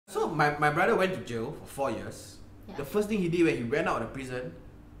my brother went to jail for 4 years. Yeah. The first thing he did when he ran out of the prison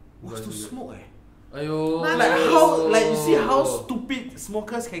was to smoke. Ayo. Like you see how stupid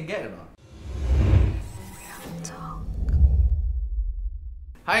smokers can get or not?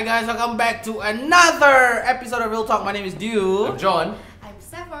 Hi guys, welcome back to another episode of Real Talk. My name is Dew. I'm John. I'm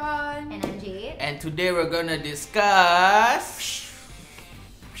Saffron. And I'm Jade. And today we're gonna discuss...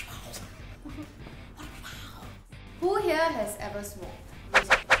 Who here has ever smoked?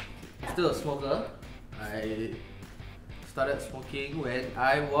 Still a smoker. I started smoking when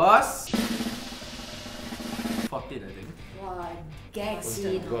I was 14, I think. Wow, gangster.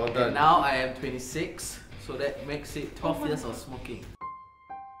 And now I am 26, so that makes it 12 years of smoking.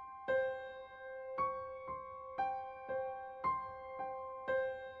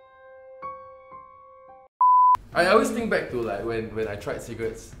 I always think back to like when I tried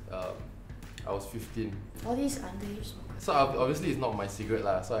cigarettes. I was 15. All these underage smokers. So obviously it's not my cigarette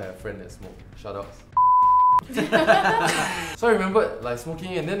lah. So I have a friend that smoked. Shoutouts. So I remember like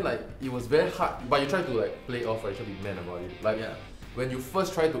smoking and then like it was very hard. But you try to like play off, right? You try to be man about it. Like when you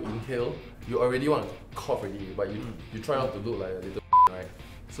first try to inhale, you already want to cough already. But you try not to look like a little right?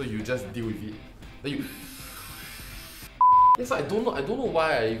 So you just deal with it. Then you. Yes, I don't know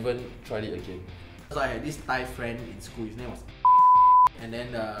why I even tried it again. So I had this Thai friend in school, his name was and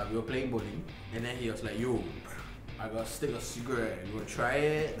then we were playing bowling and then he was like, yo, I got a stick of cigarette, you wanna try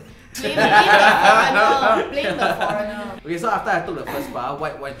it? Blame the foreigner. Okay, so after I took the first bar,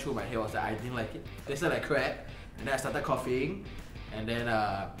 what went through my head was that I didn't like it. It tasted like crap and then I started coughing and then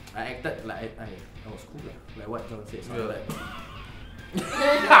I acted like I was cool like what John said, so I was like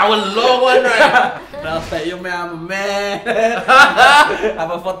I was low one, right? And I was like, yo man, I'm a man.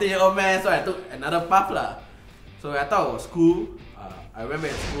 I'm a 14-year-old man, so I took another puff lah. So I thought it was cool. I remember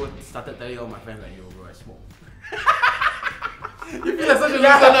at school, started telling all my friends like, yo bro, I smoke. You feel like such a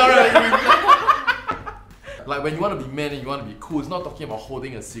loser now, right? Like when you want to be man and you want to be cool, it's not talking about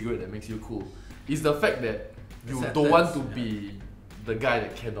holding a cigarette that makes you cool. It's the fact that you don't want to be the guy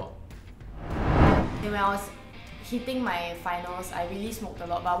that cannot. When I was hitting my finals, I really smoked a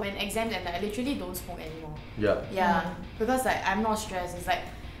lot, but when exams ended, I literally don't smoke anymore. Yeah, because like I'm not stressed. It's like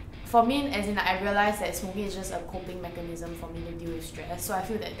for me, as in I realized that smoking is just a coping mechanism for me to deal with stress. So I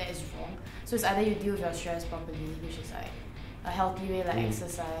feel that is wrong. So it's either you deal with your stress properly, which is like a healthy way, like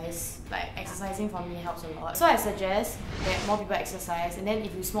exercise. Like exercising for me helps a lot. So I suggest that more people exercise, and then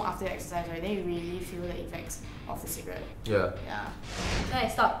if you smoke after you exercise, right, then you really feel the effects of the cigarette. Yeah. So I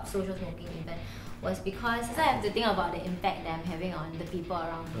stopped social smoking even was because I have to think about the impact that I'm having on the people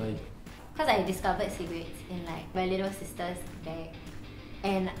around me. Because I discovered cigarettes in like my little sister's bag,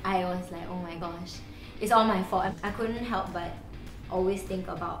 and I was like, oh my gosh, it's all my fault. I couldn't help but always think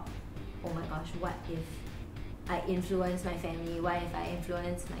about, oh my gosh, what if I influence my family? What if I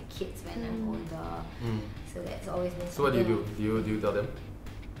influence my kids when I'm older? So that's always been. So what do you do? Do you tell them?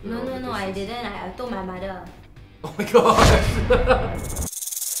 No, I didn't. I told my mother. Oh my gosh.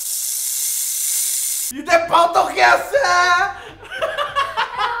 You that pautok sia!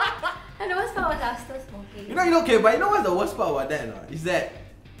 And the worst part was I was still smoking. You know, okay, but you know what's the worst part about that? No? Is that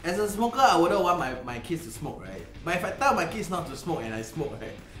as a smoker, I wouldn't want my kids to smoke, right? But if I tell my kids not to smoke and I smoke,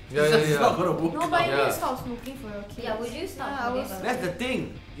 right? It's not gonna work. No, but you need to stop smoking for your kids. Yeah, would you stop smoking? That's the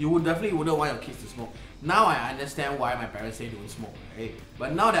thing. You definitely wouldn't want your kids to smoke. Now I understand why my parents say don't smoke, right?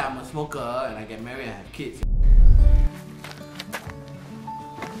 But now that I'm a smoker and I get married and have kids,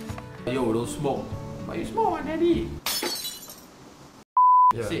 yo, don't smoke. But you smoke, daddy.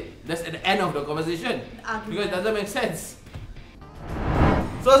 See, that's at the end of the conversation. Because it doesn't make sense.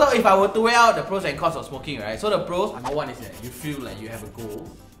 So if I were to weigh out the pros and cons of smoking, right? So the pros, number one is that you feel like you have a goal.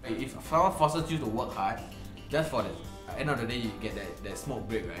 If someone forces you to work hard, just for the end of the day you get that smoke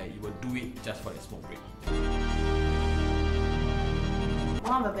break, right? You will do it just for the smoke break.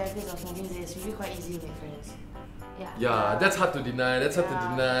 One of the benefits of smoking is it's really quite easy to make friends. Yeah, that's hard to deny.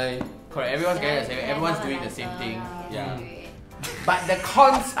 Correct, everyone's getting the same, everyone's doing the same thing. Yeah. But the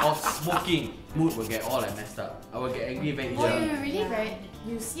cons of smoking, mood will get all like messed up. I will get angry very easily.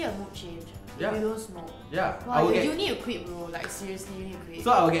 You see a mood change. Yeah. You don't smoke. Yeah. Wow, you need to quit, bro. Like seriously, you need to quit.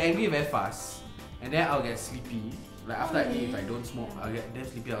 So I will get angry very fast, and then I'll get sleepy. Like after I eat, if I don't smoke, I'll get damn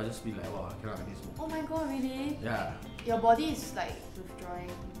sleepy. I'll just be like, wow, I cannot really smoke. Oh my god, really? Yeah. Your body is like withdrawing.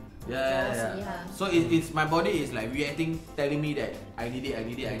 Yeah. So it's my body is like reacting, telling me that I need it.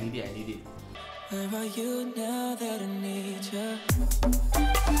 Where are you now that I need you?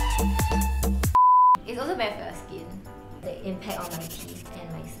 It's also bad for your skin. The impact on my teeth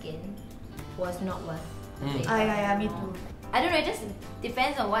and my skin was not worth it. Yeah, me too. I don't know, it just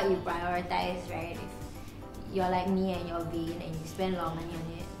depends on what you prioritize, right? If you're like me and you're vain and you spend a lot of money on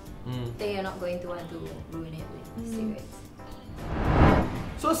it, then you're not going to want to ruin it with cigarettes.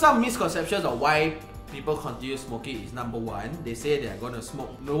 So some misconceptions of why people continue smoking is number one, they say they are going to smoke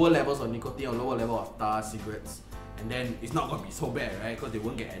lower levels of nicotine or lower level of tar cigarettes, and then it's not going to be so bad, right? Because they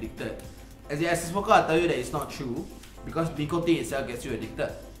won't get addicted. As a smoker, I'll tell you that it's not true, because nicotine itself gets you addicted.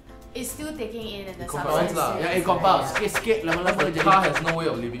 It's still taking in the compounds substances. Yeah, it compounds. Sikit-sikit, lama-lama The jadi. car has no way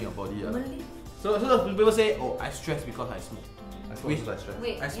of leaving your body. So people say, oh, I stress because I smoke. I smoke because I stress.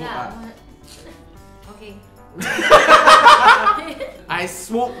 Wait, I smoke okay. I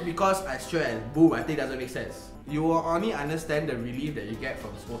smoke because I stress. Boom, I think doesn't make sense. You will only understand the relief that you get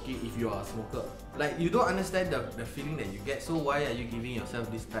from smoking if you are a smoker. Like, you don't understand the feeling that you get, so why are you giving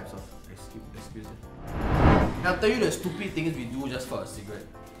yourself these types of excuses? I'll tell you the stupid things we do just for a cigarette.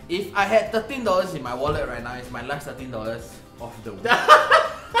 If I had $13 in my wallet right now, it's my last $13 of the week.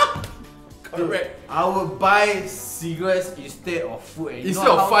 Correct. I would buy cigarettes instead of food. And Instead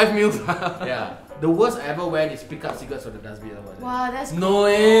of 5 meals. Yeah. The worst I ever went is pick up cigarettes from the dustbin. Wow, that's No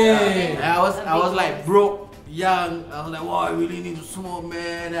way. Yeah. I was like broke, young. I was like, wow, I really need to smoke,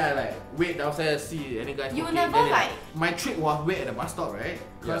 man. Then I like wait downstairs, see any guys You smoking. never Then like. my trick was wait at the bus stop, right?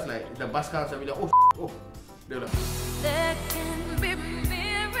 Because like the bus comes and be like, oh, oh. They're like, There can be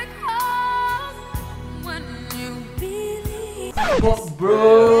miracles when you believe. oh,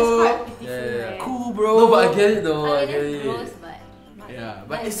 bro. That's quite pitiful, Yeah. right? Cool, bro. No, but I get it though. I I get mean, it's gross, it. but not Yeah,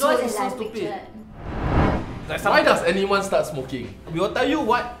 but it's gross so as I stupid. pictured. Like Why does anyone start smoking? we will tell you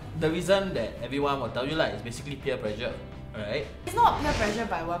what the reason that everyone will tell you like is basically peer pressure, alright? It's not peer pressure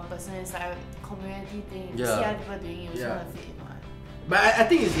by one person, it's like a community thing. You Yeah. see other people doing it, you also Yeah. want to fit in one. But I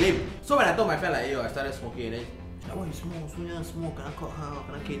think it's lame. So when I told my friend like, yo, I started smoking, then like, oh, you smoke, kena caught how,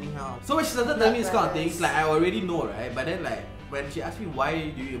 kena caning how. So when she started telling me this kind of things, like I already know, right? But then like when she asked me why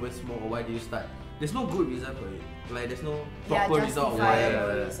do you even smoke or why do you start, there's no good reason for it. Like there's no proper reason of why.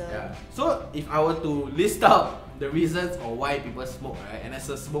 justifiable reason. Yeah. So if I were to list out the reasons or why people smoke, right? And as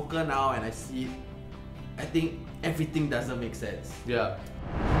a smoker now and I see it, I think everything doesn't make sense. Yeah.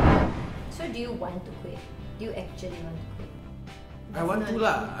 So do you want to quit? Do you actually want to quit? I want to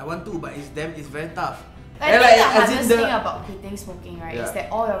lah, I want to, but it's very tough. I And think the as in hardest thing about quitting smoking, right, is Yeah.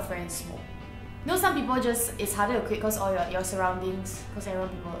 that all your friends smoke. You know, some people just, it's harder to quit because all your surroundings, because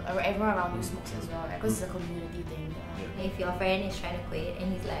everyone around you smokes as well, right? Because it's a community thing. If your friend is trying to quit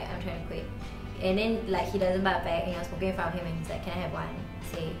and he's like, I'm trying to quit, and then like he doesn't buy a pack and you're smoking in front of him and he's like, can I have one?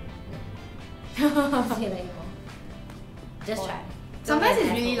 Say no. Say like no. Just try. Sometimes Don't it's be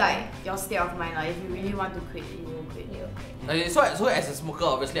an really asshole. like your state of mind. Like if you really want to quit, you will quit. You quit. Okay, so as a smoker,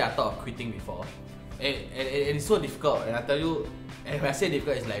 obviously I thought of quitting before, and it's so difficult. And I tell you, and when I say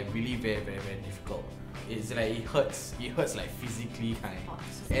difficult, it's like really very difficult. It's like it hurts like physically kind.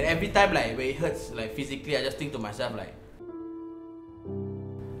 And every time like when it hurts like physically, I just think to myself like,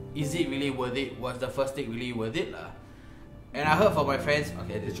 is it really worth it? Was the first take really worth it lah? And I heard from my friends,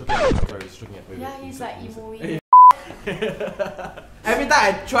 okay, It's this choking at. Sorry, it's choking at. Yeah, he's like emo. every time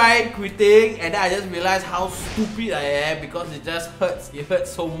I try quitting and then I just realize how stupid I am because it just hurts. It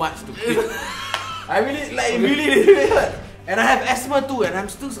hurts so much to quit. I really like it really hurt. And I have asthma too, and I'm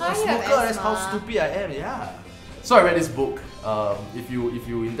still a How you have smoker. That's how asthma? stupid I am. Yeah. So I read this book. If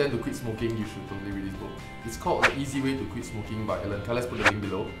you intend to quit smoking, you should totally read this book. It's called The Easy Way to Quit Smoking by Ellen. Let's put the link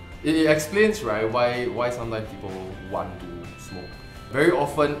below. It explains, right, why sometimes people want to smoke. Very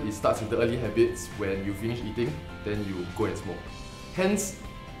often it starts with the early habits. When you finish eating, then you go and smoke. Hence,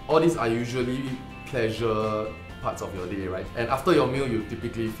 all these are usually pleasure parts of your day, right? And after your meal, you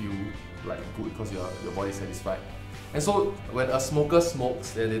typically feel like good because your body's satisfied. And so when a smoker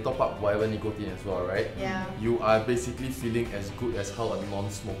smokes, then they top up whatever nicotine as well, right? Yeah. You are basically feeling as good as how a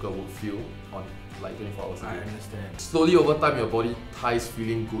non-smoker would feel on like 24 hours a I day. understand. Slowly over time, your body ties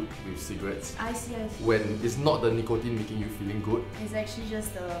feeling good with cigarettes. I see. When it's not the nicotine making you feeling good. It's actually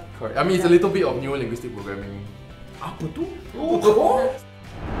just the. Correct. I mean, it's a little bit of neuro-linguistic programming. Apa tu?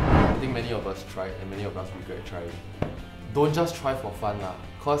 I think many of us tried and many of us regret trying. Don't just try for fun lah,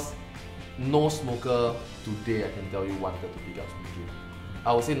 cause no smoker today I can tell you wanted to pick up smoking.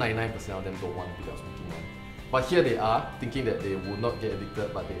 I would say 99% of them don't want to pick up smoking one. But here they are, thinking that they would not get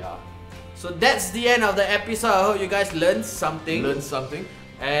addicted, but they are. So that's the end of the episode. I hope you guys learned something. Learn something.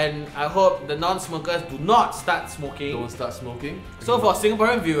 And I hope the non-smokers do not start smoking. Don't start smoking. So for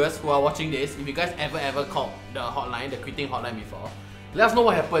Singaporean viewers who are watching this, if you guys ever called the hotline, the quitting hotline before, let us know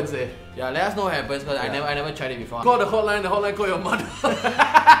what happens eh. yeah, let us know what happens because Yeah. I never tried it before. Call the hotline call your mother.